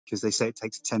because they say it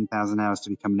takes 10,000 hours to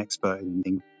become an expert in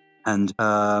anything. And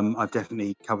I've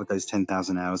definitely covered those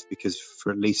 10,000 hours, because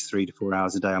for at least 3 to 4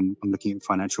 hours a day, I'm looking at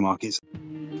financial markets.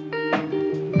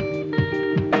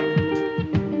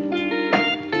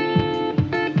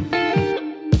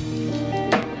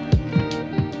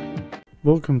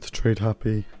 Welcome to Trade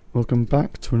Happy. Welcome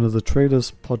back to another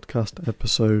Traders Podcast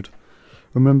episode.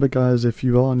 Remember guys, if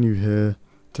you are new here,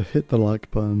 to hit the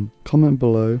like button, comment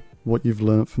below what you've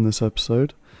learnt from this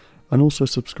episode, and also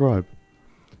subscribe.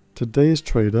 Today's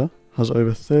trader has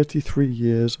over 33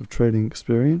 years of trading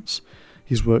experience.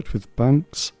 He's worked with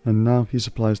banks and now he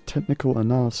supplies technical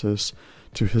analysis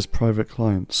to his private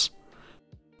clients.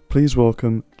 Please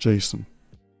welcome Jason.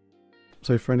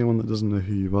 So for anyone that doesn't know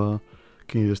who you are,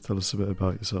 can you just tell us a bit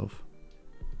about yourself?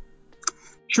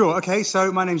 Sure. Okay.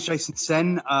 So my name's Jason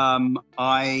Sen.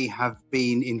 I have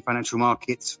been in financial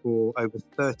markets for over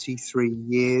 33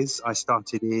 years. I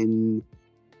started in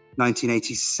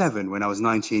 1987 when I was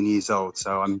 19 years old.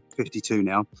 So I'm 52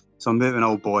 now. So I'm a bit of an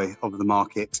old boy of the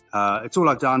market. It's all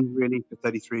I've done really for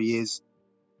 33 years.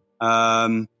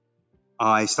 I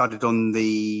started on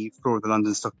the floor of the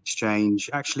London Stock Exchange.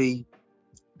 Actually,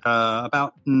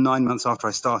 about 9 months after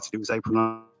I started, it was April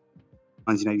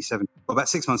 1987. Well, about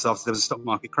 6 months after, there was a stock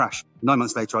market crash. 9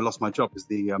 months later, I lost my job as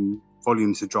the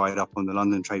volumes had dried up on the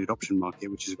London traded option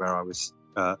market, which is where I was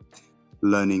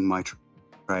learning my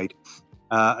trade.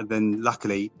 And then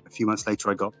luckily, a few months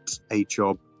later, I got a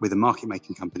job with a market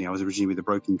making company. I was originally with a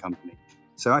broking company.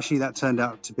 So actually that turned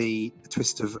out to be a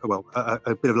twist of,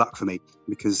 a bit of luck for me,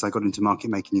 because I got into market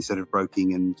making instead of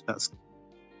broking, and that's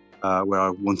where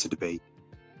I wanted to be.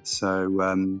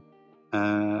 So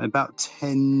about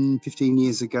 10, 15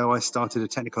 years ago, I started a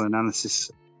technical analysis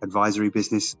advisory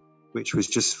business, which was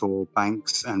just for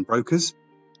banks and brokers.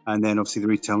 And then obviously the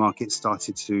retail market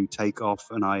started to take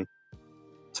off, and I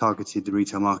targeted the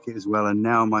retail market as well. And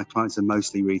now my clients are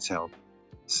mostly retail.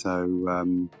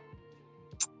 So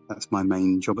that's my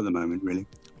main job at the moment, really.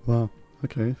 Wow.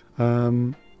 Okay.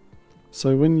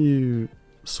 So when you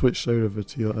switched over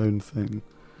to your own thing,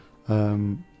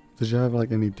 did you have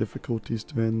like any difficulties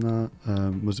doing that?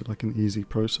 Was it like an easy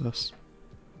process?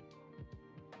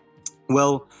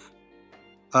 Well,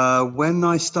 when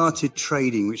I started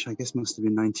trading, which I guess must have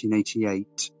been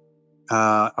 1988,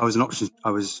 I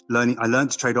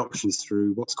learned to trade options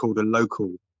through what's called a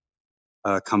local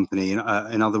company.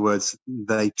 In other words,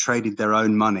 they traded their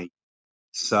own money.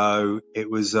 So it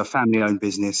was a family-owned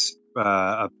business,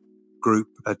 a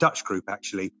Dutch group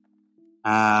actually.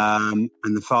 And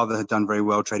the father had done very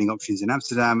well trading options in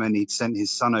Amsterdam, and he'd sent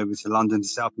his son over to London to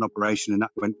set up an operation, and that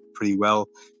went pretty well.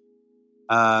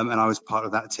 And I was part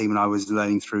of that team, and I was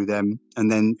learning through them. And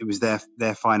then it was their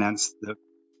finance that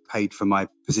paid for my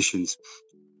positions.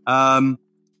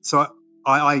 So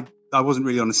I wasn't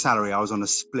really on a salary. I was on a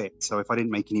split. So if I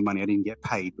didn't make any money, I didn't get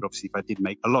paid. But obviously, if I did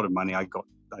make a lot of money, I got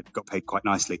paid quite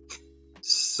nicely.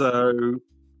 So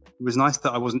it was nice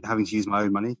that I wasn't having to use my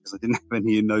own money, because I didn't have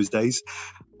any in those days.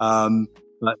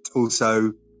 But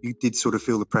also, you did sort of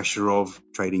feel the pressure of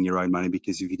trading your own money,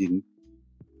 because if you didn't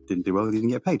do well, you didn't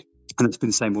get paid. And it's been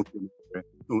the same all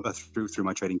through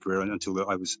my trading career until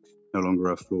I was no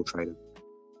longer a floor trader.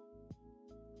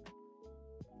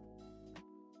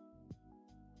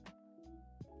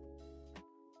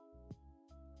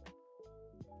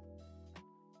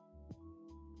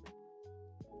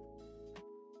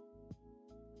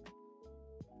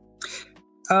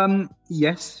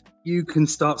 Yes, you can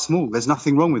start small. There's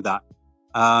nothing wrong with that.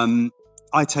 I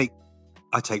take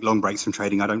long breaks from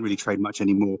trading. I don't really trade much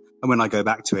anymore. And when I go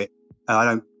back to it,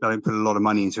 I don't put a lot of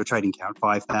money into a trading account,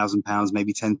 £5,000,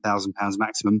 maybe £10,000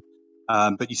 maximum.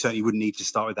 But you certainly wouldn't need to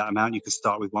start with that amount. You could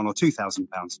start with £1,000 or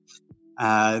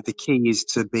 £2,000. The key is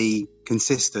to be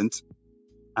consistent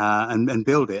and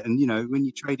build it. And, when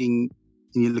you're trading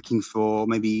and you're looking for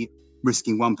maybe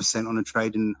risking 1% on a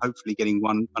trade and hopefully getting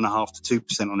 1.5% to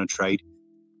 2% on a trade.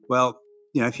 Well,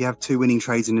 if you have 2 winning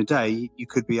trades in a day, you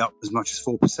could be up as much as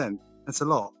 4%. That's a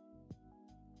lot.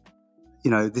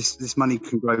 This money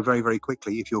can grow very, very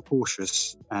quickly if you're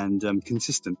cautious and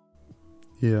consistent.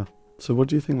 Yeah. So what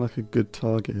do you think like a good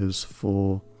target is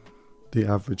for the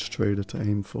average trader to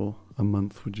aim for a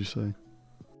month, would you say?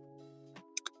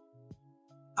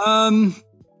 Well,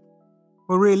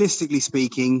 realistically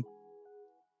speaking,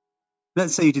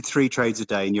 let's say you did 3 trades a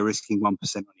day and you're risking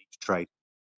 1% on each trade.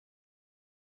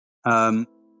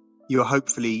 You're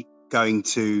hopefully going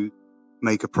to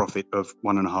make a profit of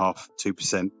 1.5%,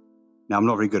 2%. Now, I'm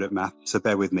not very good at math, so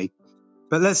bear with me.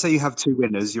 But let's say you have 2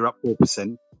 winners, you're up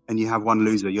 4%, and you have 1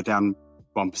 loser, you're down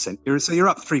 1%. So you're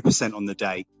up 3% on the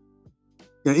day.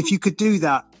 If you could do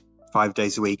that 5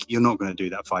 days a week, you're not going to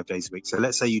do that 5 days a week. So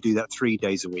let's say you do that 3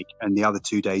 days a week, and the other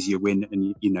 2 days you win,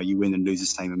 and you win and lose the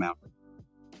same amount.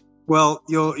 Well,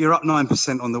 you're up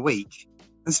 9% on the week.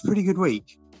 That's a pretty good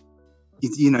week.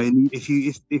 If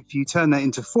you turn that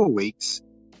into 4 weeks,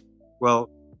 well,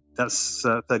 that's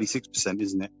 36%,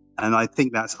 isn't it? And I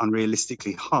think that's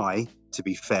unrealistically high, to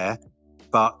be fair.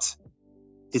 But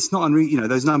it's not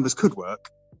those numbers could work.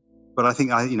 But I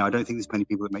think I don't think there's many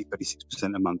people that make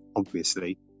 36% a month,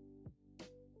 obviously.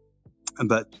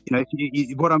 But I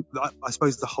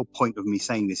suppose the whole point of me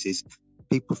saying this is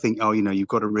people think, you've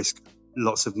got to risk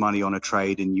lots of money on a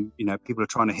trade, and people are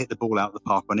trying to hit the ball out of the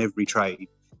park on every trade.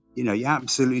 You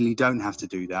absolutely don't have to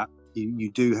do that.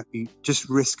 You just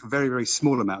risk very, very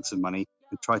small amounts of money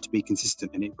and try to be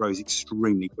consistent, and it grows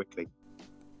extremely quickly.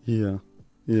 Yeah.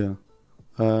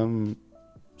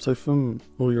 So from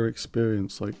all your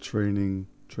experience, like training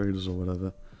traders or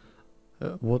whatever,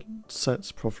 what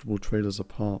sets profitable traders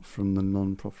apart from the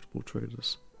non-profitable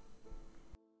traders?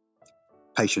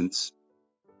 Patience,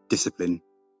 discipline.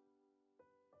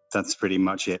 That's pretty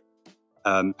much it.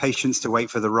 Patience to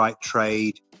wait for the right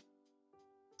trade,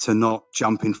 to not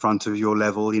jump in front of your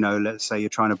level. Let's say you're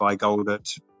trying to buy gold at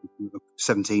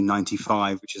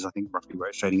 17.95, which is, I think, roughly where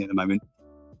it's trading at the moment.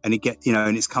 And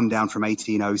and it's come down from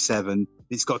 18.07.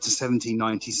 It's got to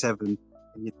 17.97.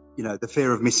 And the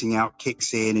fear of missing out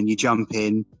kicks in, and you jump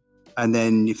in. And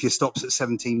then if your stop's at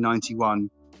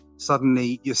 17.91,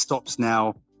 suddenly your stop's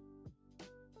now,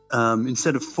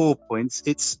 instead of 4 points,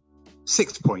 it's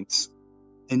 6 points.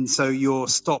 And so your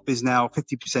stop is now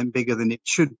 50% bigger than it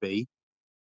should be.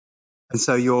 And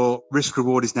so your risk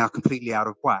reward is now completely out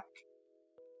of whack.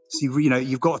 So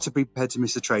you've got to be prepared to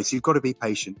miss a trade. So you've got to be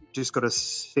patient. You've just got to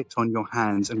sit on your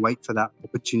hands and wait for that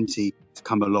opportunity to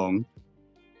come along.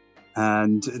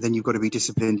 And then you've got to be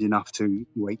disciplined enough to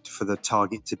wait for the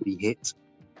target to be hit,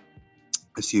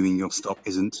 assuming your stop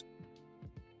isn't.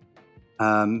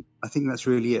 I think that's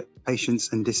really it.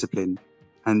 Patience and discipline.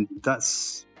 And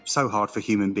that's so hard for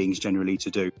human beings generally to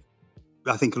do.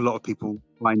 I think a lot of people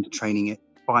find trading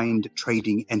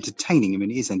entertaining. I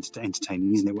mean, it is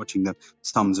entertaining, isn't it? Watching the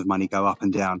sums of money go up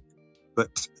and down.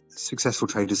 But successful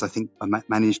traders, I think,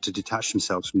 manage to detach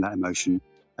themselves from that emotion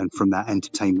and from that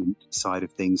entertainment side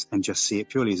of things, and just see it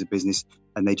purely as a business.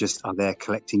 And they just are there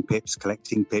collecting pips.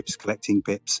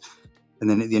 And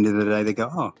then at the end of the day, they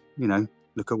go,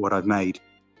 look at what I've made.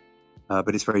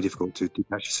 But it's very difficult to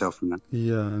detach yourself from that.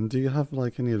 Yeah, and do you have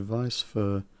any advice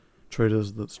for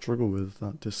traders that struggle with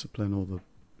that discipline or the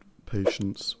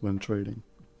patience when trading?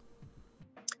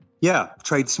 Yeah,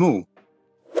 trade small.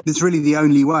 It's really the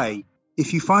only way.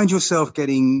 If you find yourself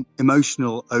getting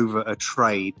emotional over a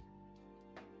trade,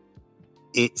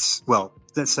 let's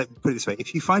say, put it this way.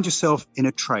 If you find yourself in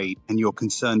a trade and you're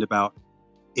concerned about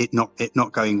it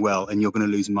not going well and you're going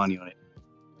to lose money on it,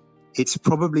 it's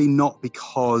probably not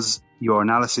because your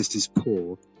analysis is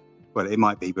poor. Well, it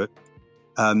might be, but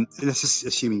let's just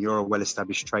assuming you're a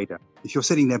well-established trader. If you're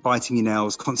sitting there biting your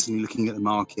nails, constantly looking at the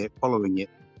market, following it,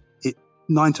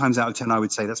 9 times out of 10, I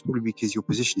would say that's probably because your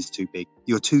position is too big.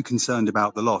 You're too concerned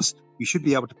about the loss. You should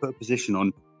be able to put a position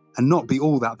on and not be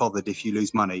all that bothered if you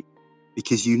lose money,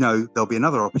 because there'll be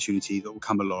another opportunity that will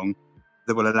come along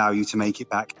that will allow you to make it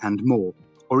back and more.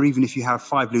 Or even if you have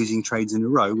 5 losing trades in a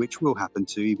row, which will happen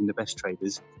to even the best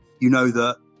traders,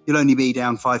 that you'll only be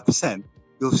down 5%.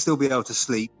 You'll still be able to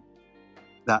sleep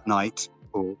that night,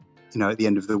 or at the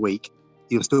end of the week.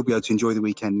 You'll still be able to enjoy the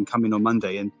weekend and come in on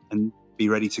Monday and be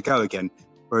ready to go again.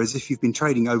 Whereas if you've been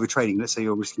over trading, let's say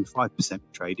you're risking 5%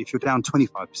 trade, if you're down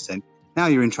 25%, now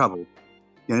you're in trouble.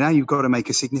 Now you've got to make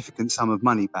a significant sum of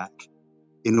money back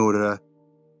in order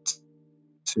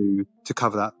to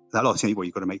cover that loss.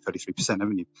 You've got to make 33%,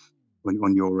 haven't you,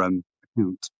 on your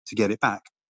account to get it back.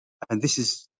 And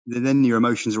then your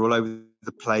emotions are all over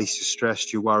the place. You're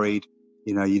stressed, you're worried.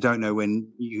 You don't know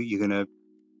when you're going to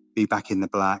be back in the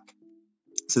black.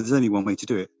 So there's only one way to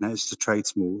do it, and that is to trade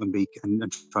small and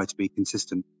try to be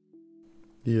consistent.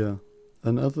 Yeah,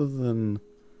 and other than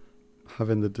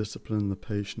having the discipline and the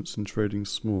patience and trading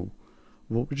small,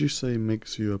 what would you say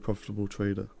makes you a profitable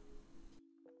trader?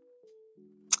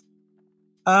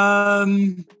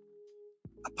 Apart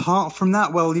from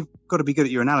that, well, you've got to be good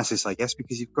at your analysis, I guess,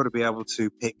 because you've got to be able to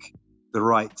pick the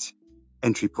right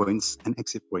entry points and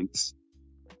exit points.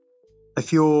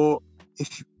 If you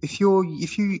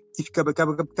go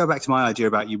back to my idea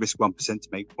about you risk 1% to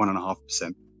make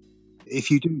 1.5%,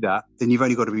 if you do that, then you've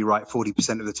only got to be right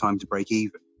 40% of the time to break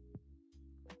even.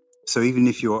 So even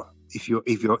if your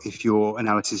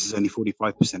analysis is only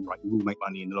 45% right, you will make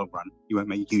money in the long run. You won't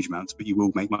make huge amounts, but you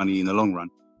will make money in the long run.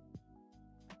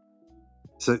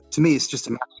 So to me, it's just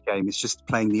a math game. It's just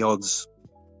playing the odds.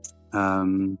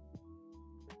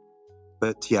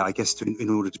 But yeah, I guess in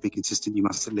order to be consistent, you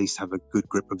must at least have a good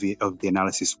grip of the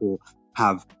analysis, or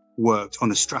have worked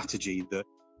on a strategy that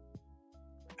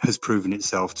has proven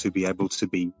itself to be able to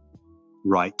be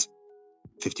right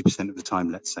 50% of the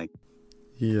time, let's say.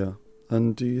 Yeah.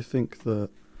 And do you think that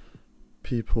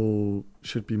people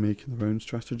should be making their own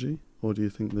strategy, or do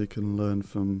you think they can learn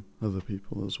from other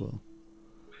people as well?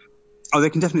 Oh, they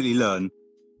can definitely learn.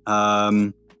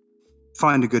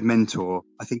 Find a good mentor.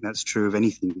 I think that's true of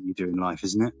anything that you do in life,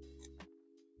 isn't it?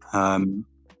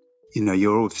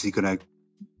 You're obviously going to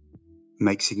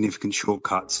make significant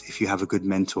shortcuts if you have a good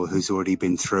mentor who's already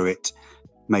been through it,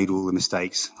 made all the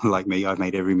mistakes. Like me, I've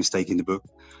made every mistake in the book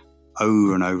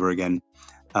over and over again.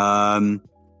 I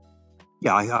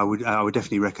would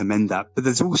definitely recommend that. But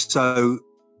there's also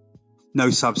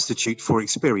no substitute for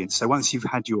experience. So once you've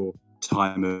had your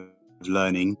time of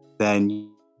learning,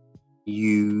 then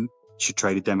you should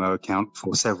trade a demo account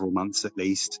for several months at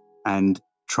least, and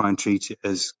try and treat it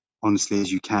as honestly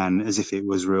as you can, as if it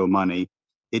was real money.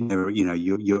 It never, you're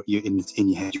in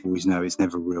your head, you always know it's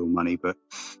never real money. But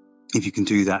if you can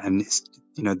do that, and it's,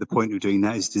 the point of doing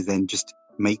that is to then just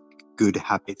make good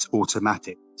habits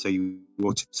automatic. So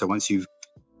once you've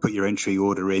put your entry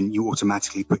order in, you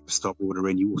automatically put your stop order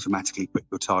in, you automatically put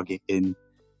your target in,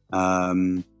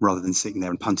 rather than sitting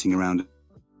there and punting around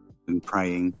and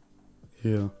praying.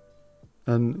 Yeah.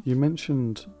 And you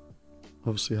mentioned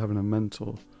obviously having a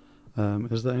mentor.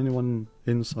 Is there anyone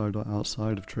inside or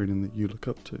outside of trading that you look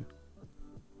up to?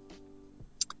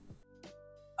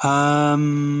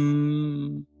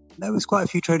 There was quite a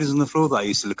few traders on the floor that I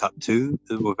used to look up to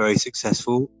that were very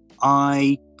successful.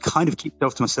 I kind of keep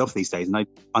stuff to myself these days, and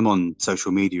I'm on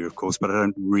social media, of course, but I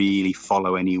don't really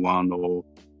follow anyone, or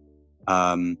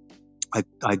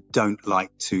I don't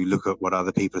like to look at what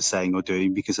other people are saying or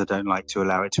doing, because I don't like to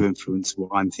allow it to influence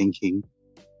what I'm thinking.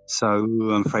 So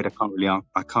I'm afraid I can't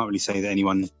really say that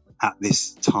anyone at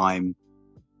this time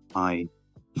I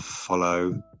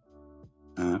follow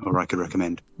or I could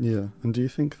recommend. Yeah, and do you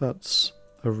think that's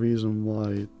a reason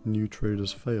why new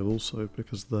traders fail also,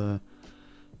 because they're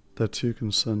too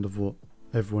concerned of what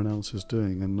everyone else is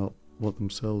doing and not what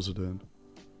themselves are doing?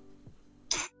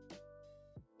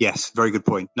 Yes, very good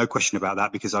point. No question about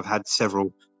that, because I've had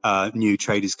several new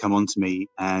traders come on to me,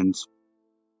 and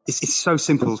it's so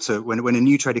simple to, when a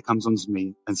new trader comes on to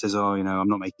me and says, I'm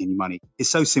not making any money,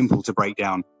 it's so simple to break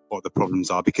down what the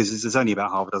problems are, because there's only about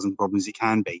half a dozen problems it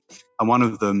can be. And one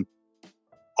of them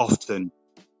often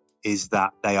is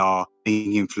that they are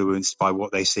being influenced by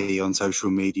what they see on social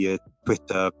media,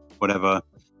 Twitter, whatever.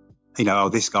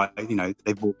 This guy,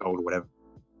 they've bought gold or whatever,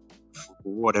 for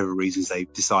whatever reasons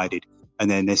they've decided, and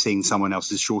then they're seeing someone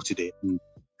else has shorted it, and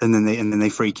then they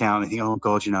freak out and they think, oh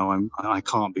God, I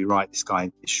can't be right. This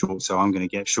guy is short, so I'm going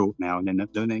to get short now. And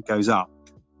then it goes up,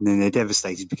 and then they're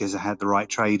devastated because they had the right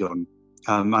trade on.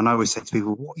 And I always say to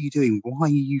people, what are you doing? Why are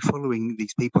you following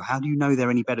these people? How do you know they're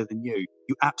any better than you?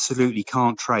 You absolutely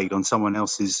can't trade on someone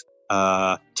else's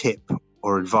tip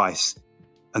or advice.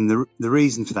 And the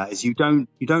reason for that is you don't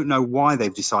know why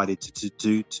they've decided to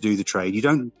do the trade. You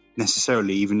don't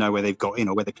necessarily even know where they've got in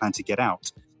or where they plan to get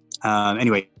out.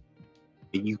 Anyway,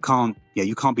 you can't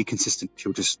be consistent if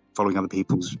you're just following other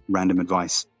people's random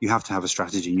advice. You have to have a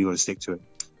strategy, and you got to stick to it.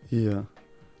 Yeah.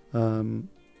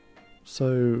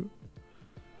 So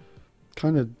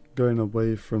kind of going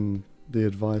away from the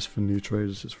advice for new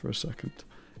traders just for a second,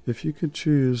 if you could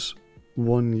choose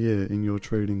one year in your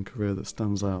trading career that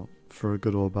stands out for a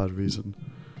good or bad reason,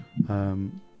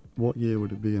 what year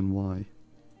would it be and why?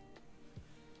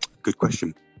 Good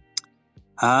question.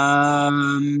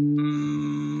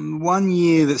 One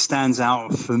year that stands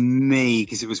out for me,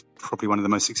 because it was probably one of the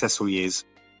most successful years,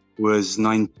 was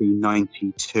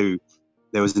 1992.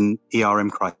 There was an ERM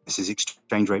crisis,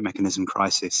 exchange rate mechanism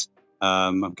crisis.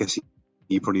 I'm guessing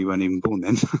you probably weren't even born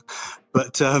then.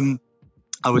 But I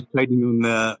was trading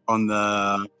on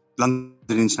the London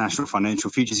International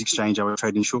Financial Futures Exchange. I was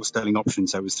trading short sterling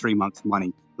options, so it was 3-month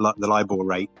money, the LIBOR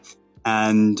rate.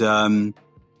 And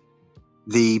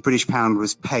the British pound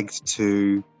was pegged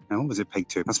to, what was it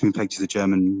pegged to? It must have been pegged to the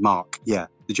German mark. Yeah,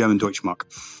 the German Deutschmark.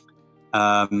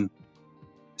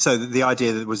 So the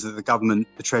idea was that the government,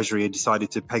 the Treasury, had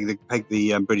decided to peg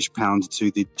the British pound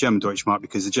to the German Deutschmark,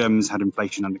 because the Germans had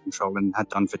inflation under control and had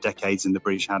done for decades, and the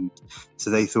British hadn't. So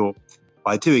they thought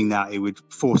by doing that, it would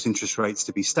force interest rates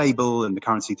to be stable and the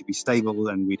currency to be stable,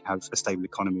 and we'd have a stable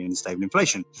economy and stable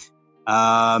inflation.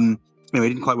 It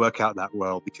didn't quite work out that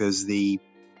well, because the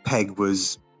peg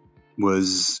was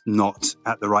not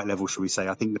at the right level, shall we say.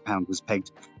 I think the pound was pegged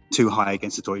too high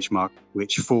against the Deutschmark,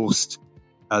 which forced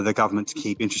the government to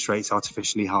keep interest rates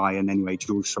artificially high. And anyway,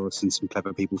 George Soros and some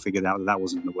clever people figured out that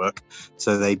wasn't going to work.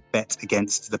 So they bet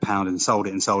against the pound and sold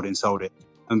it,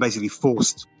 and basically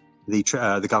forced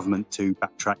the government to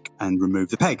backtrack and remove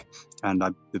the peg. And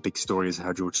the big story is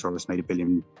how George Soros made £1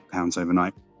 billion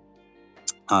overnight.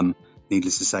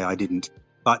 Needless to say, I didn't.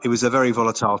 But it was a very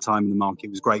volatile time in the market.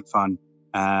 It was great fun.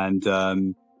 And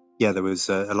there was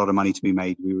a lot of money to be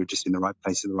made. We were just in the right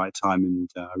place at the right time, and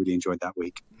I really enjoyed that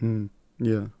week.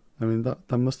 Yeah, I mean,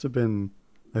 that must have been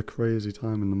a crazy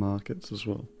time in the markets as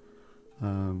well.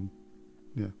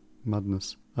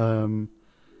 Madness.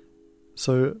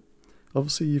 So,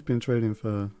 obviously you've been trading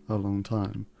for a long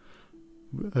time.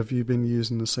 Have you been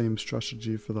using the same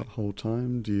strategy for that whole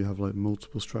time? Do you have like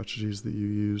multiple strategies that you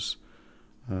use?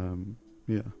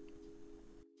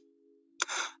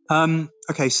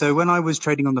 Okay, so when I was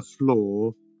trading on the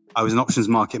floor, I was an options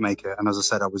market maker, and as I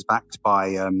said, I was backed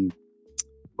by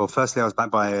firstly I was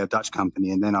backed by a Dutch company,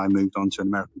 and then I moved on to an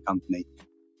American company.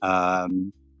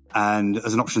 And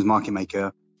as an options market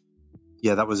maker,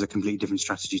 that was a completely different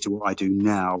strategy to what I do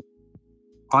now.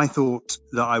 I thought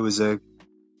that I was a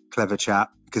clever chap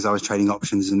because I was trading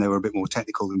options and they were a bit more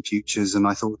technical than futures, and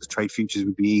I thought the trade futures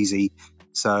would be easy.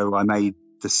 So I made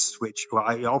the switch.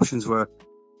 Options were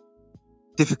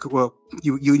difficult. Well,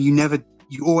 you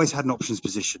always had an options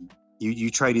position.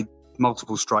 You traded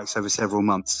multiple strikes over several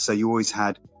months, so you always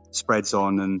had spreads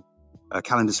on and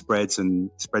calendar spreads and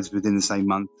spreads within the same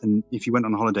month. And if you went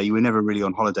on holiday, you were never really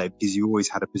on holiday because you always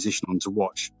had a position on to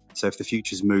watch. So if the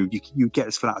futures moved, you get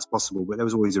as flat as possible, but there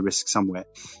was always a risk somewhere.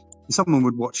 And someone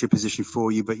would watch your position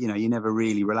for you, but you never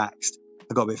really relaxed.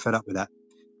 I got a bit fed up with that.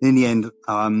 In the end,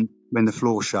 when the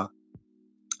floor shut,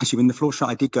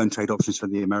 I did go and trade options for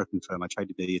the American firm. I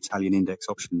traded the Italian index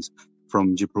options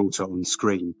from Gibraltar on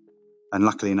screen. And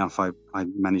luckily enough, I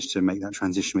managed to make that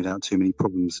transition without too many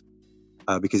problems.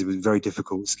 Because it was a very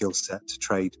difficult skill set to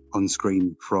trade on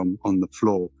screen from on the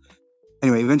floor.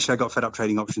 Anyway, eventually I got fed up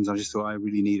trading options. I just thought I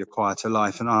really need a quieter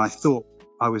life, and I thought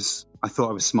I was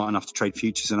smart enough to trade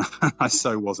futures, and I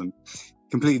so wasn't.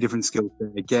 Completely different skill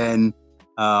set again.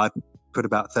 I put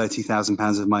about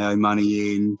 £30,000 of my own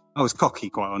money in. I was cocky,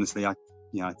 quite honestly. I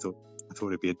thought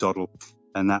it'd be a doddle,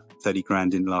 and that 30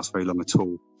 grand didn't last very long at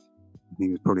all. I think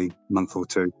it was probably a month or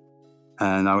two.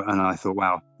 And I thought,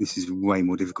 wow, this is way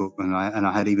more difficult. And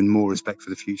I had even more respect for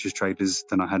the futures traders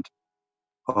than I had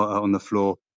on the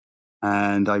floor.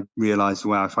 And I realized,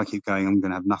 wow, if I keep going, I'm going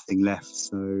to have nothing left.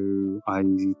 So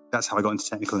that's how I got into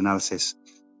technical analysis.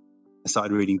 I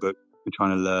started reading books and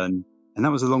trying to learn. And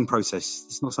that was a long process.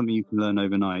 It's not something you can learn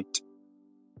overnight.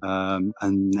 And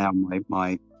now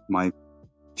my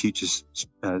futures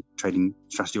trading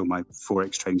strategy, or my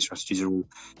Forex trading strategies, are all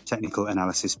technical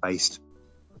analysis based.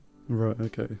 Right,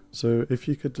 okay. So if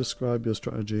you could describe your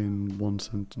strategy in one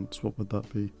sentence, what would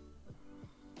that be?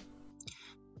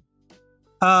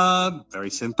 Very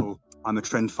simple. I'm a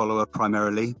trend follower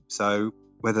primarily. So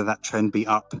whether that trend be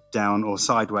up, down or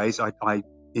sideways, I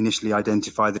initially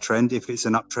identify the trend. If it's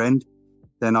an uptrend,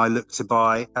 then I look to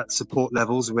buy at support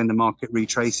levels when the market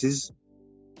retraces,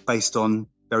 based on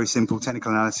very simple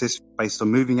technical analysis, based on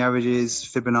moving averages,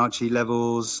 Fibonacci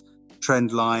levels,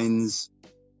 trend lines,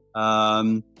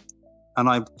 and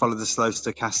I follow the slow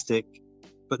stochastic,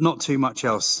 but not too much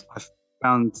else. I've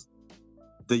found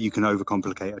that you can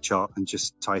overcomplicate a chart and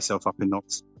just tie yourself up in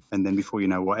knots, and then before you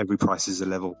know what, every price is a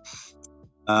level.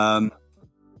 I'll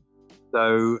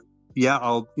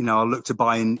look to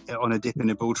buy in on a dip in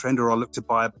a bull trend, or I'll look to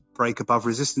buy a break above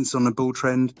resistance on a bull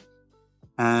trend.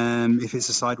 If it's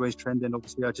a sideways trend, then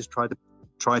obviously I just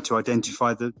try to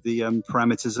identify the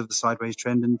parameters of the sideways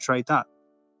trend and trade that.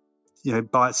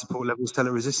 Buy at support levels, sell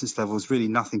at resistance levels. Really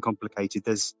nothing complicated.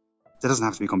 There doesn't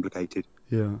have to be complicated.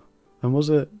 Yeah. And was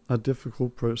it a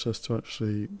difficult process to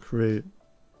actually create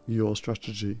your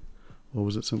strategy, or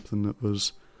was it something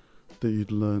that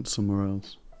you'd learned somewhere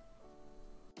else?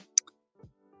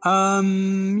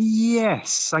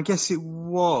 Yes, I guess it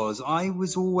was. I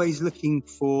was always looking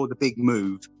for the big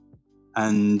move,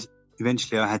 and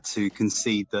eventually I had to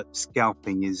concede that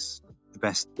scalping is the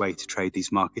best way to trade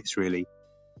these markets, really.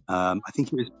 I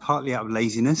think it was partly out of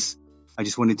laziness. I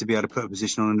just wanted to be able to put a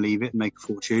position on and leave it and make a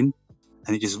fortune,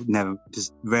 and it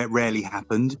just rarely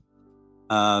happened.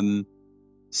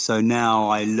 So now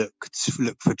I look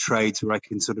for trades where I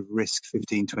can sort of risk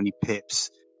 15, 20 pips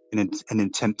in an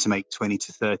attempt to make 20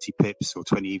 to 30 pips or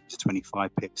 20 to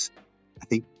 25 pips. I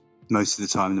think most of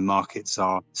the time the markets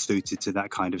are suited to that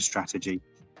kind of strategy,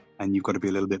 and you've got to be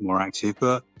a little bit more active.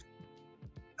 But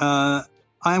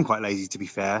I am quite lazy, to be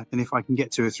fair, and if I can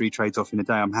get 2 or 3 trades off in a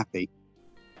day, I'm happy.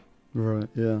 Right,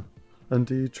 yeah. And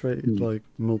do you trade like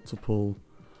multiple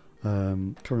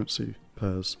currency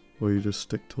pairs, or you just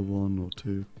stick to one or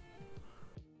two?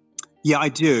 Yeah, I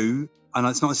do, and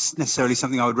it's not necessarily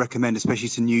something I would recommend, especially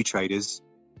to new traders.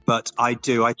 But I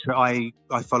do. I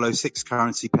follow 6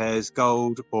 currency pairs: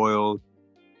 gold, oil,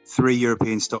 3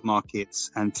 European stock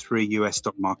markets, and 3 US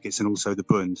stock markets, and also the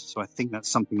Bund. So I think that's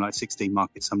something like 16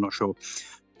 markets. I'm not sure.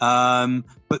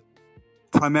 But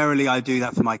primarily, I do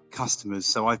that for my customers.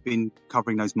 So I've been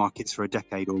covering those markets for a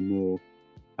decade or more.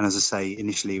 And as I say,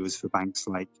 initially it was for banks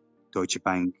like Deutsche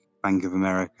Bank, Bank of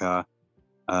America,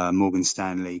 Morgan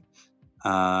Stanley.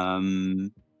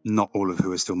 Not all of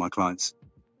who are still my clients.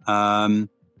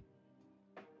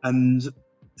 And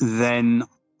then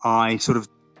I sort of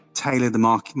tailored the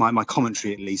market, my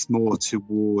commentary at least, more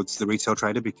towards the retail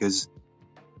trader, because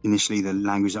initially the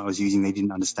language that I was using they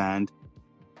didn't understand.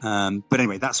 But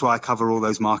anyway, that's why I cover all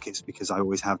those markets, because I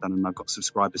always have done, and I've got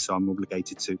subscribers, so I'm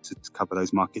obligated to cover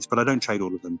those markets. But I don't trade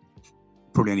all of them.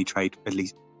 Probably only trade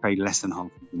less than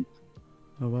half of them.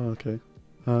 Oh wow, okay.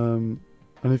 And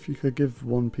if you could give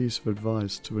one piece of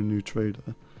advice to a new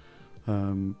trader,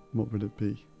 what would it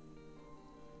be?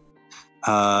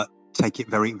 Take it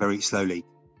very, very slowly.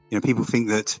 People think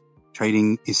that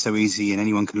trading is so easy and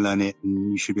anyone can learn it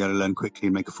and you should be able to learn quickly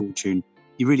and make a fortune.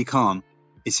 You really can't.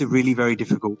 It's a really very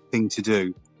difficult thing to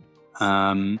do.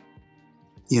 I've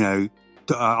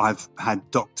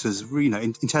had doctors,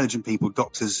 intelligent people,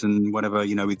 doctors and whatever,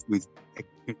 with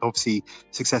obviously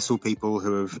successful people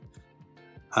who have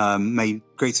made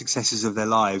great successes of their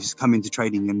lives come into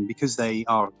trading, and because they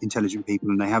are intelligent people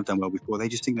and they have done well before, they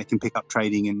just think they can pick up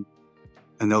trading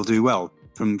and they'll do well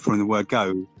from the word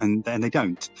go, and they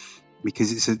don't,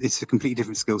 because it's a completely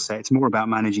different skill set. It's more about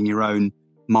managing your own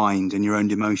mind and your own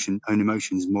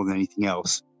emotions more than anything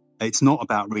else. It's not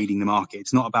about reading the market.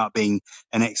 It's not about being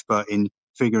an expert in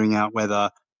figuring out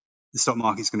whether the stock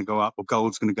market's going to go up or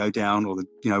gold's going to go down, or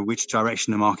which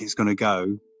direction the market's going to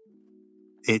go.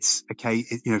 It's a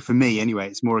case, for me anyway,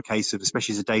 it's more a case of,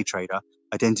 especially as a day trader,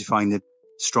 identifying the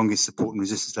strongest support and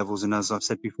resistance levels, and as I've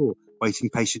said before, waiting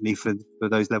patiently for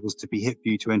those levels to be hit for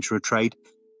you to enter a trade,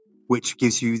 which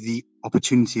gives you the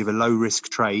opportunity of a low risk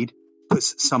trade,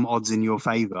 puts some odds in your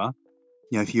favor.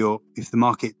 If the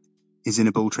market is in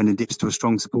a bull trend and dips to a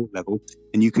strong support level,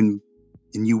 and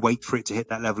you wait for it to hit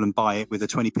that level and buy it with a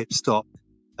 20 pip stop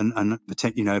and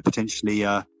potentially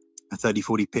a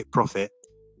 30-40 pip profit,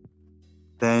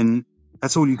 then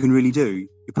that's all you can really do.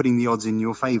 You're putting the odds in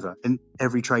your favor, and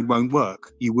every trade won't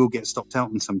work. You will get stopped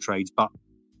out in some trades, but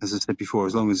as I said before,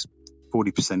 as long as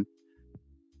 40%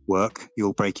 work,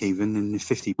 you'll break even, and if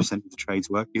 50% of the trades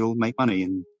work, you'll make money,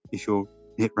 and if your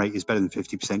hit rate is better than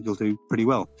 50%, you'll do pretty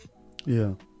well.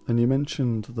 Yeah, and you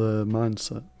mentioned the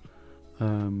mindset.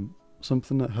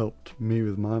 Something that helped me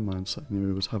with my mindset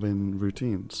was having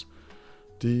routines.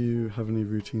 Do you have any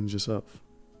routines yourself?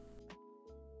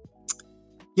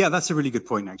 Yeah, that's a really good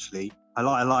point, actually.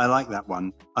 I like that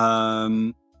one.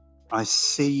 I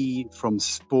see from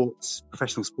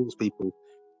professional sports people,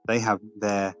 they have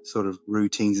their sort of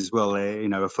routines as well.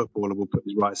 A footballer will put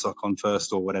his right sock on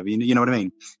first or whatever. You know what I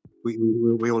mean?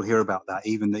 We all hear about that.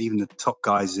 Even the top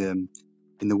guys in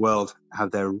the world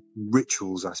have their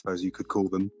rituals, I suppose you could call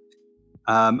them.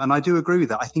 And I do agree with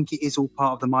that. I think it is all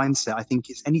part of the mindset. I think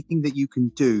it's anything that you can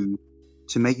do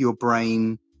to make your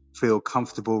brain feel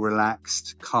comfortable,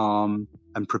 relaxed, calm,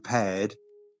 and prepared.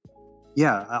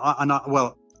 Yeah,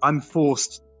 I'm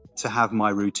forced to have my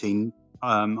routine.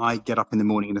 I get up in the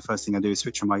morning and the first thing I do is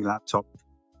switch on my laptop.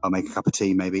 I'll make a cup of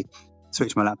tea maybe,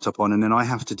 switch my laptop on, and then I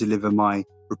have to deliver my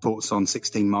reports on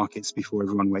 16 markets before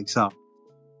everyone wakes up.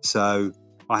 So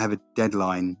I have a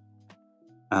deadline.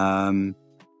 And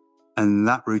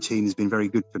that routine has been very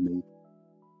good for me.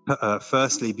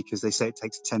 Firstly, because they say it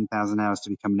takes 10,000 hours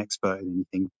to become an expert in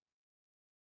anything.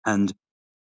 And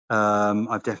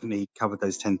I've definitely covered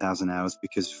those 10,000 hours,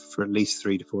 because for at least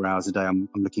 3 to 4 hours a day, I'm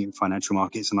looking at financial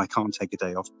markets, and I can't take a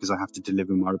day off because I have to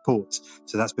deliver my reports.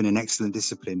 So that's been an excellent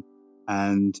discipline.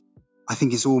 And I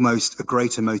think it's almost a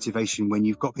greater motivation when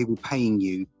you've got people paying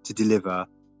you to deliver.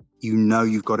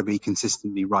 You've got to be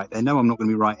consistently right. They know I'm not going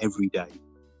to be right every day,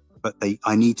 but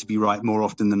I need to be right more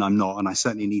often than I'm not. And I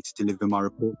certainly need to deliver my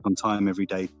report on time every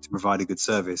day to provide a good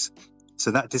service. So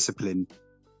that discipline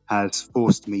has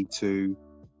forced me to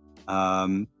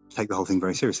take the whole thing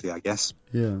very seriously, I guess.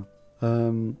 Yeah.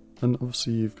 And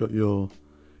obviously you've got your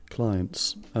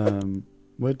clients.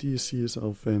 Where do you see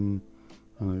yourself in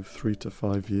 3 to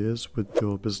 5 years with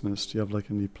your business? Do you have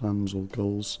any plans or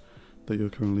goals that you're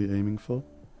currently aiming for?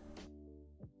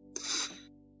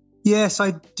 Yes,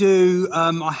 I do.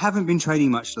 I haven't been trading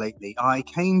much lately. I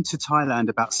came to Thailand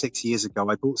about 6 years ago.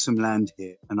 I bought some land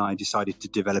here and I decided to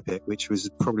develop it, which was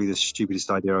probably the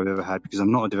stupidest idea I've ever had because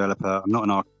I'm not a developer. I'm not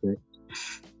an architect.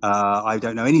 I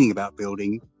don't know anything about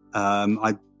building.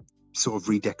 I sort of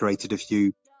redecorated a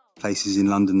few places in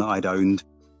London that I'd owned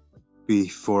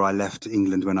before I left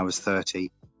England when I was 30.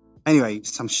 Anyway,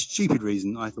 some stupid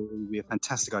reason, I thought it would be a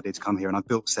fantastic idea to come here, and I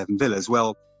built 7 villas.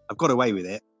 Well, I've got away with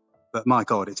it, but my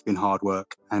God, it's been hard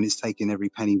work, and it's taken every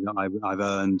penny that I've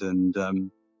earned. And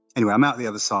anyway, I'm out the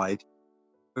other side.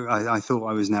 I thought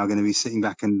I was now going to be sitting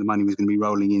back and the money was going to be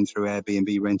rolling in through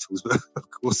Airbnb rentals, but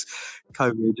of course,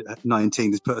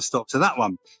 COVID-19 has put a stop to that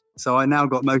one. So I now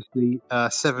got mostly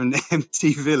 7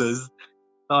 empty villas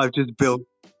that I've just built,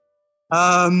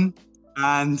 and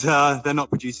they're not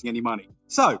producing any money.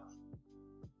 So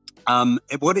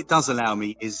what it does allow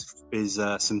me is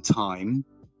some time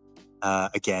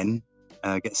again,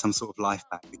 get some sort of life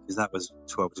back, because that was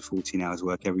 12 to 14 hours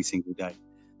work every single day.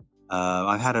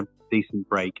 I've had a decent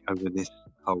break over this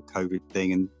whole COVID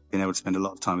thing and been able to spend a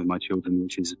lot of time with my children,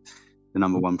 which is the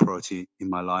number one priority in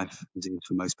my life, as it is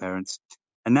for most parents.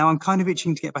 And now I'm kind of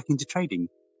itching to get back into trading.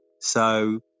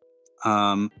 So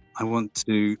I want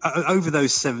to, over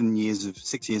those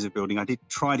 6 years of building, I did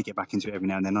try to get back into it every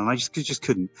now and then, and I just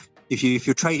couldn't. If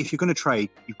you're going to trade,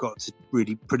 you've got to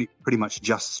really pretty much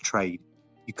just trade.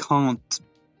 You can't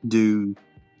do,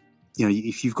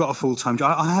 if you've got a full-time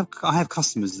job. I have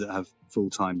customers that have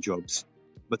full-time jobs,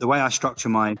 but the way I structure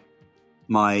my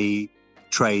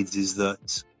trades is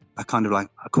that I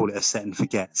call it a set and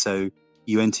forget. So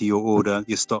you enter your order,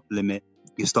 your stop limit,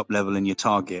 your stop level, and your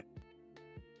target.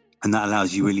 And that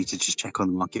allows you really to just check on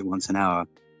the market once an hour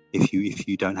if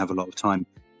you don't have a lot of time.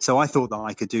 So I thought that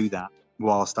I could do that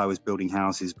whilst I was building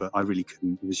houses, but I really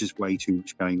couldn't. There was just way too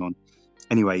much going on.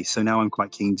 Anyway, so now I'm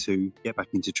quite keen to get back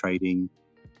into trading,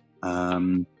 but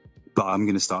I'm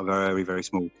going to start very, very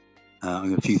small.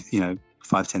 I'm a few,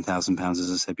 £5,000-10,000,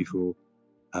 as I said before.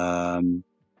 I'm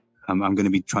going to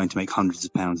be trying to make hundreds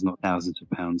of pounds, not thousands of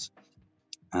pounds.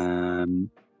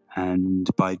 And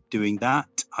by doing that,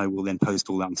 I will then post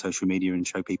all that on social media and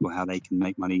show people how they can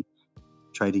make money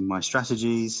trading my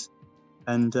strategies.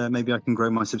 And maybe I can grow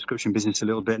my subscription business a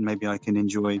little bit, and maybe I can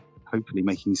enjoy, hopefully,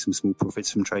 making some small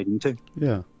profits from trading too.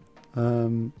 Yeah.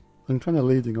 And kind of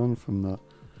leading on from that,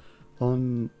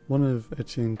 on one of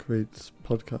Etienne Create's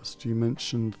podcasts, you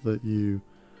mentioned that you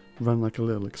ran like a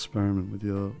little experiment with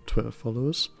your Twitter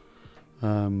followers,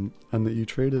 and that you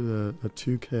traded a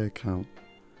 2K account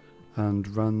and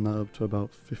ran that up to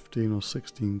about 15 or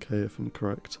 16k, if I'm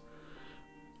correct.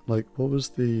 Like, what was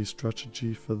the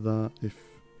strategy for that, if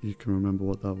you can remember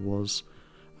what that was?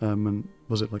 And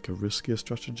was it like a riskier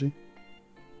strategy?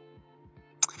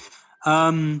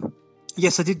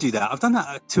 Yes, I did do that. I've done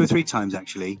that 2 or 3 times,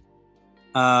 actually.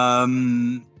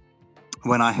 When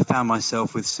I found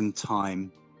myself with some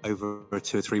time over a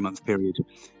 2 or 3 month period.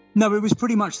 No, it was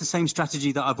pretty much the same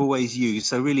strategy that I've always used.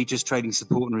 So really just trading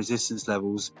support and resistance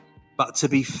levels. But to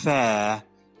be fair,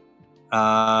 the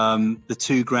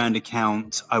 $2,000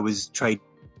 account, I was trading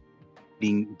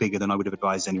bigger than I would have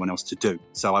advised anyone else to do.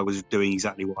 So I was doing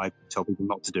exactly what I tell people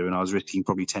not to do, and I was risking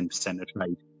probably 10% a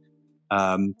trade.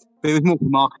 But it was more for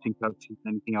marketing purposes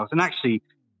than anything else. And actually,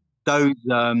 those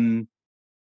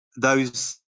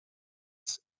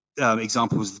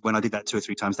examples, when I did that 2 or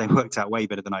 3 times, they worked out way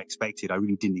better than I expected. I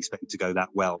really didn't expect it to go that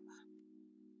well.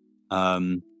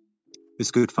 It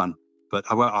was good fun. But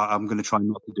I'm going to try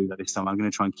not to do that this time. I'm going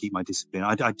to try and keep my discipline.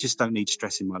 I just don't need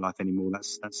stress in my life anymore.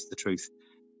 That's the truth.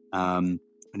 And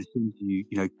as soon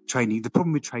as trading, the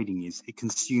problem with trading is it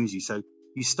consumes you. So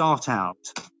you start out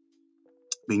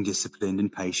being disciplined and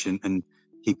patient and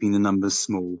keeping the numbers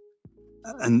small,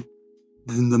 and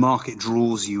then the market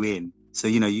draws you in. So,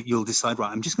 you'll decide,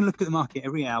 right, I'm just going to look at the market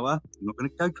every hour. I'm not going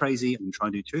to go crazy. I'm going to try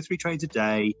and do 2 or 3 trades a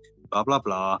day, blah, blah,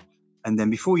 blah. And then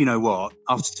before you know what,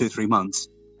 after 2 or 3 months,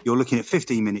 you're looking at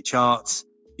 15-minute charts.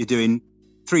 You're doing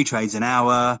 3 trades an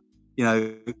hour.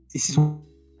 This is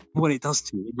what it does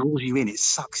to you. It draws you in. It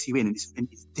sucks you in. And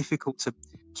it's difficult to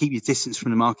keep your distance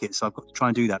from the market. So I've got to try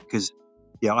and do that because,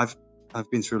 I've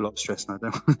been through a lot of stress, and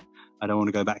I don't want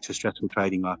to go back to a stressful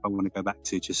trading life. I want to go back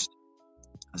to just,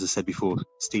 as I said before,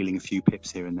 stealing a few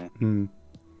pips here and there.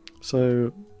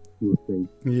 So,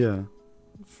 yeah,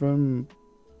 from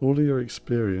all of your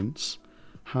experience,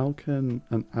 how can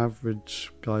an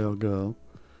average guy or girl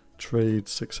trade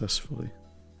successfully?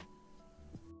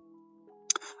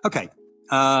 Okay.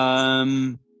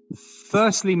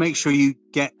 Firstly, make sure you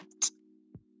get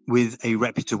with a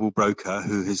reputable broker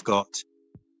who has got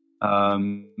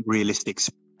realistic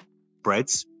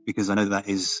spreads, because I know that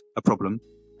is a problem.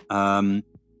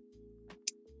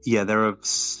 there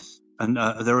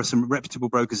are some reputable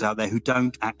brokers out there who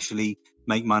don't actually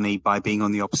make money by being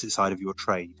on the opposite side of your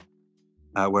trade,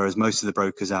 whereas most of the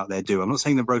brokers out there do. I'm not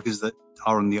saying the brokers that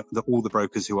are all the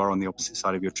brokers who are on the opposite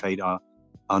side of your trade are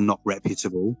not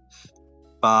reputable,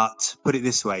 but put it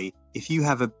this way: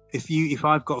 if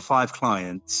I've got 5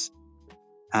 clients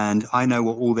and I know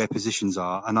what all their positions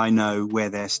are and I know where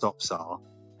their stops are,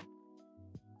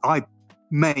 I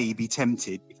may be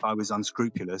tempted, if I was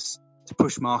unscrupulous, to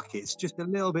push markets just a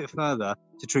little bit further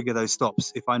to trigger those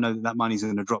stops if I know that money's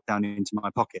going to drop down into my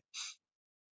pocket.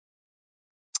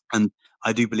 And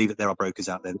I do believe that there are brokers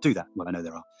out there that do that. Well, I know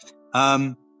there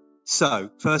are. So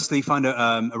firstly, find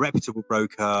a reputable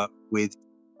broker with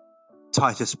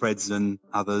tighter spreads than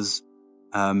others,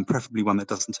 preferably one that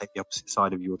doesn't take the opposite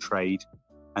side of your trade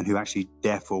and who actually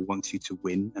therefore wants you to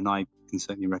win. And I can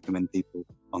certainly recommend people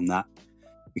on that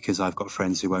because I've got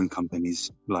friends who own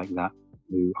companies like that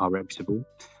who are reputable,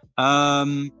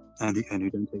 and who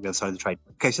don't take the other side of the trade.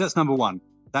 Okay, so that's number one.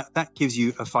 That gives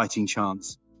you a fighting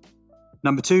chance.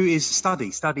 Number 2 is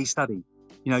study.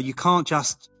 You can't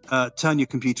just turn your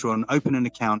computer on, open an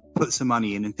account, put some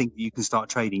money in and think that you can start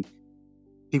trading.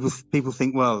 People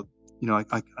think, well,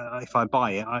 if I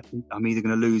buy it, I'm either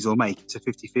going to lose or make. It's a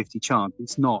 50-50 chance.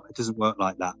 It's not. It doesn't work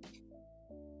like that.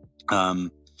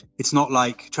 It's not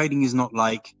like trading is not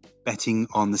like betting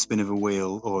on the spin of a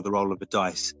wheel or the roll of a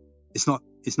dice. It's not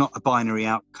a binary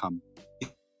outcome.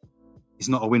 It's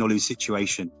not a win or lose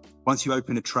situation. Once you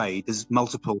open a trade, there's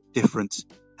multiple different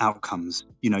outcomes.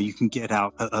 You can get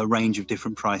out a range of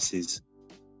different prices.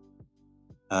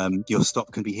 Your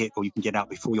stop can be hit, or you can get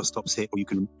out before your stop's hit, or you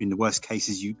can, in the worst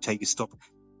cases, you take your stop,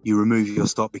 you remove your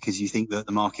stop because you think that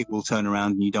the market will turn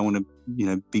around and you don't want to,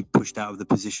 be pushed out of the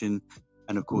position.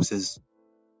 And of course,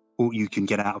 or you can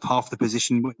get out of half the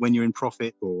position when you're in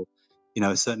profit, or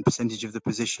a certain percentage of the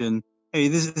position.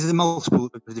 There's a multiple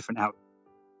of different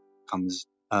outcomes.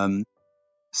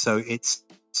 So it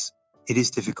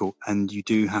is difficult, and you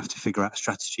do have to figure out a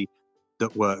strategy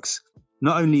that works.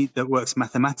 Not only that works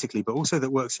mathematically, but also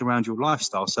that works around your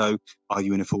lifestyle. So are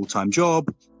you in a full-time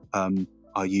job?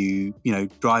 Are you,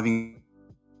 driving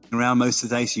around most of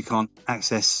the day so you can't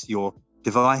access your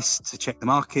device to check the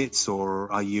markets?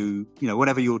 Or are you,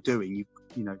 whatever you're doing,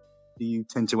 do you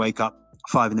tend to wake up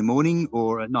 5 a.m.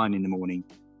 or at 9 a.m?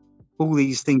 All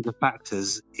these things are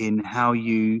factors in how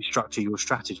you structure your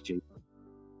strategy.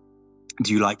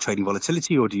 Do you like trading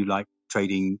volatility, or do you like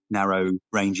trading narrow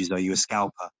ranges? Are you a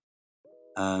scalper?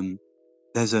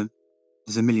 There's a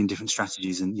million different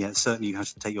strategies, and certainly you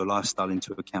have to take your lifestyle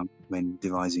into account when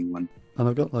devising one. And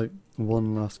I've got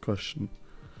one last question,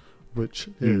 which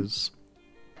is,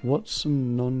 what's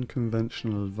some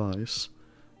non-conventional advice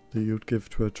that you'd give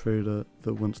to a trader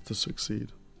that wants to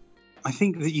succeed? I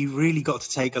think that you've really got to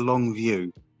take a long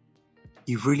view.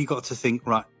 You've really got to think,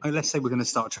 right, let's say we're going to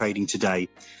start trading today.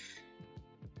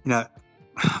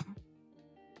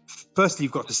 Firstly,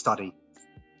 you've got to study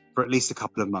for at least a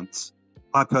couple of months.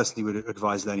 I personally would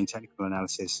advise learning technical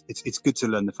analysis. It's good to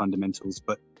learn the fundamentals,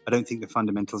 but I don't think the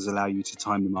fundamentals allow you to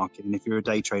time the market. And if you're a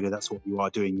day trader, that's what you are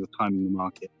doing. You're timing the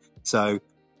market. So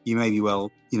you may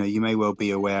well be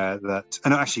aware that,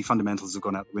 and actually fundamentals have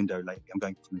gone out the window lately. I'm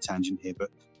going from a tangent here, but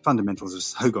fundamentals have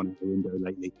so gone out the window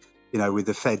lately, with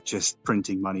the Fed just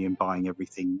printing money and buying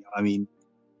everything. I mean,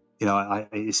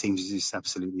 it seems just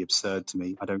absolutely absurd to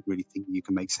me. I don't really think you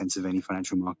can make sense of any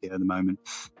financial market at the moment.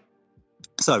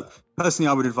 So personally,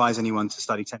 I would advise anyone to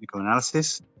study technical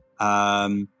analysis,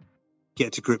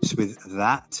 get to grips with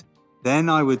that. Then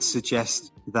I would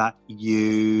suggest that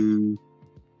you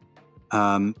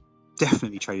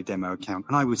definitely trade a demo account.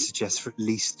 And I would suggest for at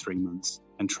least 3 months,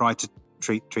 and try to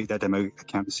treat that demo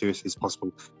account as seriously as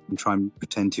possible, and try and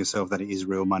pretend to yourself that it is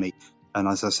real money. And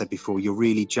as I said before, you're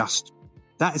really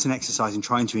that is an exercise in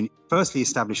trying to firstly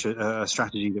establish a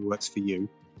strategy that works for you,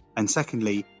 and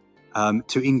secondly,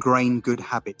 to ingrain good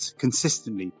habits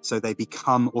consistently so they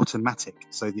become automatic,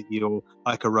 so that you're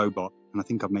like a robot. And I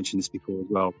think I've mentioned this before as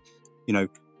well.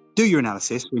 Do your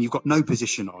analysis when you've got no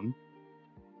position on.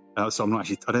 So I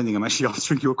don't think I'm actually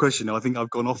answering your question. I think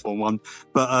I've gone off on one,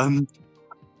 but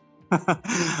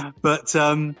but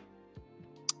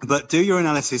do your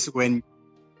analysis when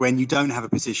you don't have a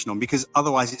position on, because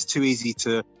otherwise it's too easy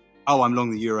to, I'm long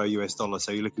the euro US dollar.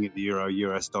 So you're looking at the euro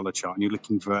US dollar chart and you're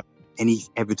looking for any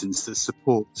evidence that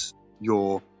supports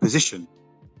your position.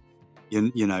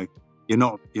 You're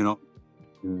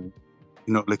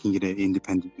not looking at it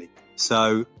independently.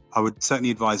 So I would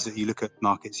certainly advise that you look at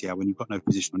markets, when you've got no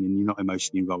position on and you're not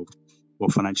emotionally involved or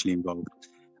financially involved.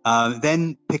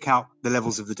 Then pick out the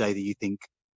levels of the day that you think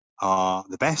are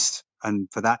the best. And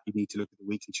for that, you need to look at the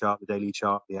weekly chart, the daily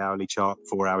chart, the hourly chart,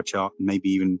 4-hour chart, and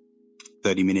maybe even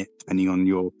 30-minute, depending on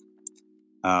your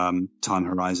time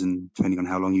horizon, depending on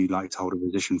how long you like to hold a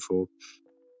position for.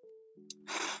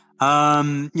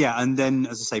 And then,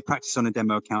 as I say, practice on a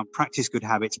demo account, practice good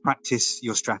habits, practice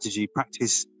your strategy,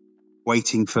 practice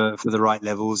waiting for the right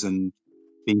levels and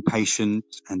being patient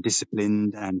and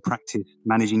disciplined, and practice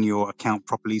managing your account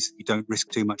properly so you don't risk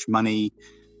too much money,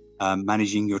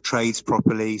 managing your trades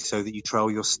properly so that you trail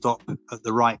your stop at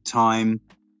the right time,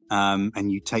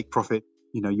 and you take profit.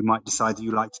 You might decide that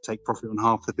you like to take profit on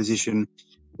half the position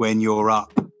when you're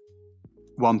up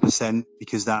 1%,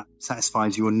 because that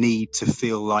satisfies your need to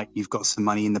feel like you've got some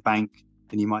money in the bank,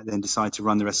 and you might then decide to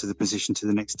run the rest of the position to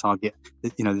the next target.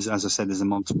 As I said, there's a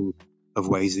multiple of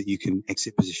ways that you can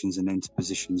exit positions and enter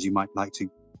positions.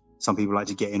 Some people like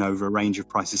to get in over a range of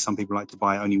prices. Some people like to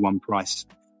buy at only one price.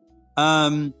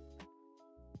 And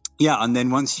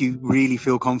then once you really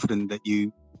feel confident that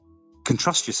you can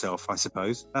trust yourself, I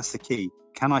suppose that's the key.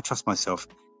 Can I trust myself?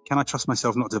 Can I trust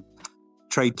myself not to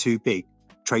trade too big,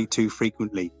 trade too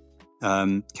frequently?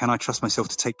 Can I trust myself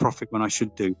to take profit when I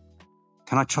should do?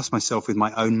 Can I trust myself with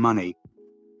my own money?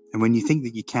 And when you think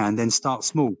that you can, then start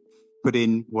small. Put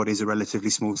in what is a relatively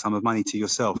small sum of money to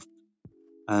yourself,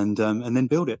 and then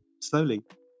build it slowly.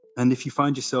 And if you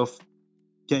find yourself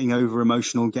getting over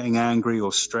emotional, getting angry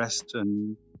or stressed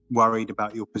and worried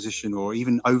about your position, or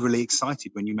even overly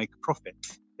excited when you make a profit,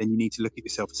 then you need to look at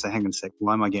yourself and say, hang on a sec,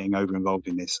 why am I getting over involved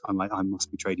in this? I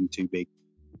must be trading too big.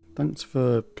 Thanks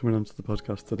for coming onto the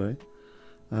podcast today.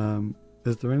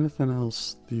 Is there anything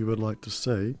else that you would like to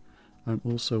say? And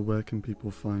also, where can people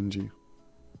find you?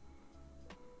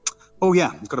 Oh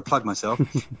yeah, I've got to plug myself.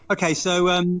 Okay, so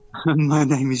my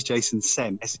name is Jason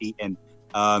Sen, S-E-N.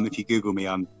 If you Google me,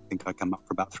 I think I come up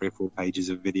for about 3 or 4 pages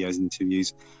of videos and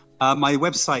interviews. My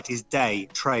website is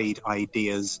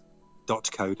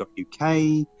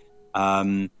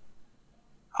daytradeideas.co.uk.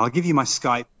 I'll give you my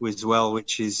Skype as well,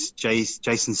 which is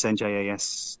Jason Sen,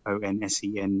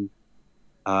 Jasonsen.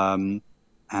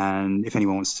 And if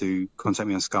anyone wants to contact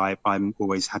me on Skype, I'm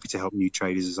always happy to help new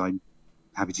traders, as I'm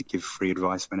happy to give free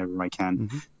advice whenever I can.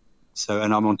 Mm-hmm. So,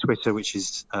 and I'm on Twitter, which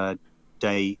is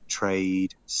Day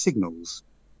Trade Signals.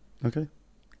 Okay,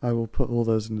 I will put all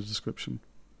those in the description.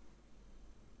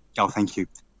 Oh, thank you.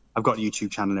 I've got a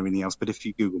YouTube channel and everything else, but if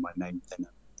you Google my name, then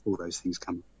all those things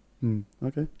come.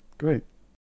 Okay, great.